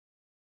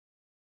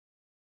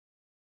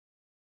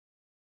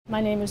My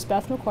name is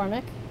Beth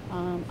McCormick.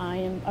 I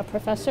am a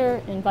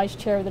professor and vice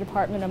chair of the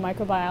Department of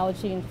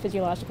Microbiology and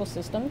Physiological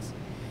Systems.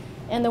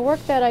 And the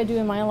work that I do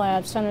in my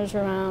lab centers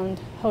around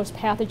host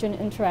pathogen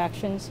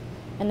interactions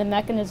and the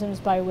mechanisms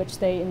by which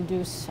they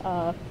induce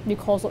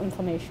mucosal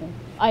inflammation.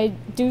 I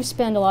do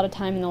spend a lot of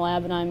time in the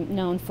lab, and I'm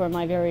known for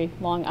my very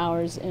long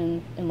hours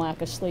and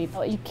lack of sleep.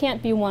 You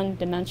can't be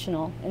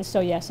one-dimensional, and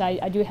so yes,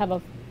 I do have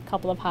a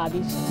couple of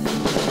hobbies.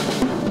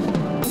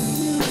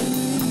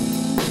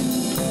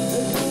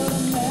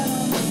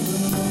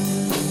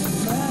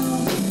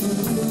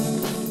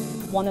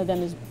 One of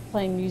them is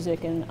playing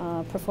music and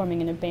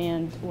performing in a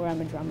band where I'm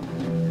a drummer.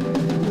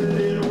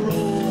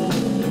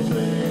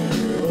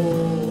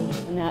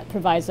 And that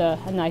provides a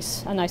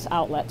nice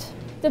outlet.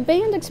 The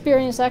band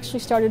experience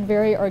actually started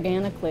very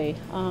organically.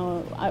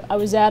 I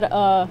was at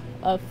a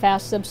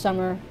FAST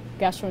summer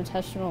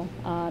gastrointestinal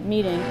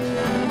meeting.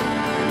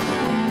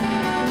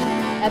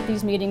 At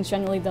these meetings,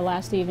 generally the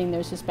last evening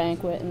there's this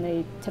banquet, and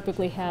they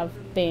typically have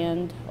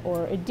band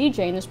or a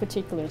DJ in this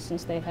particular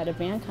instance. They've had a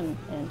band come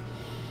in.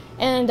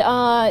 And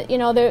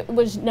there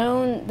was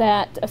known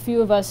that a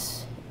few of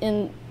us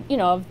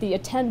of the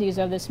attendees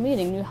of this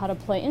meeting knew how to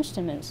play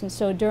instruments. And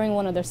so during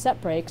one of their set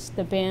breaks,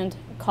 the band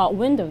caught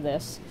wind of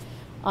this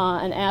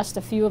and asked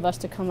a few of us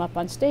to come up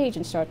on stage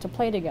and start to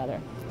play together.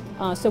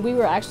 So we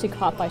were actually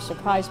caught by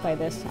surprise by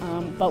this,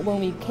 but when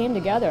we came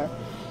together,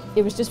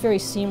 it was just very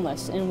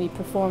seamless, and we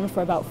performed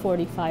for about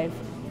 45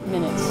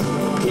 minutes.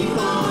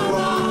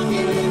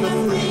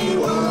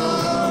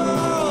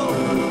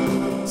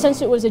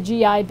 Since it was a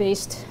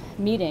GI-based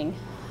meeting,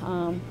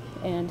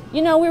 and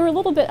we were a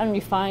little bit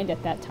unrefined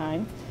at that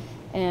time,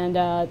 and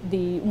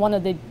one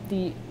of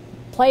the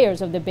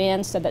players of the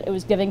band said that it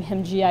was giving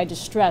him GI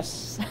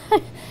distress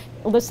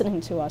listening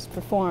to us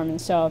perform, and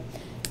so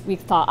we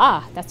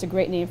thought, that's a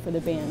great name for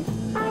the band.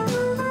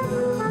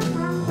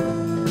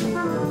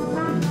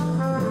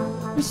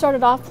 We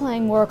started off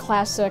playing more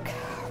classic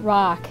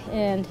rock,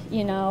 and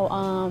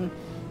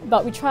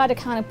but we tried to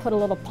kind of put a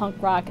little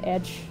punk rock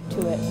edge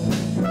to it.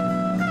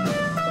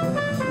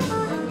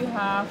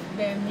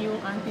 The new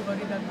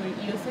antibody that we're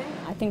using?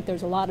 I think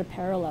there's a lot of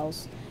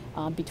parallels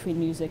between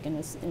music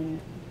and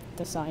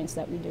the science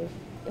that we do.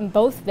 In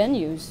both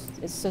venues,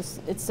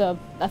 it's a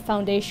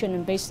foundation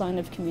and baseline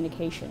of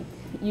communication.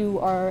 You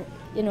are,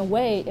 in a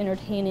way,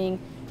 entertaining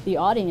the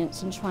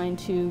audience and trying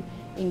to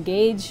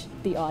engage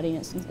the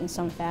audience in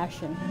some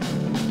fashion.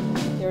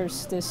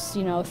 There's this,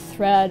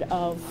 thread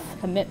of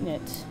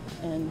commitment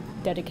and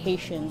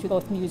dedication to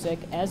both music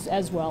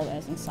as well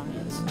as in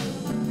science.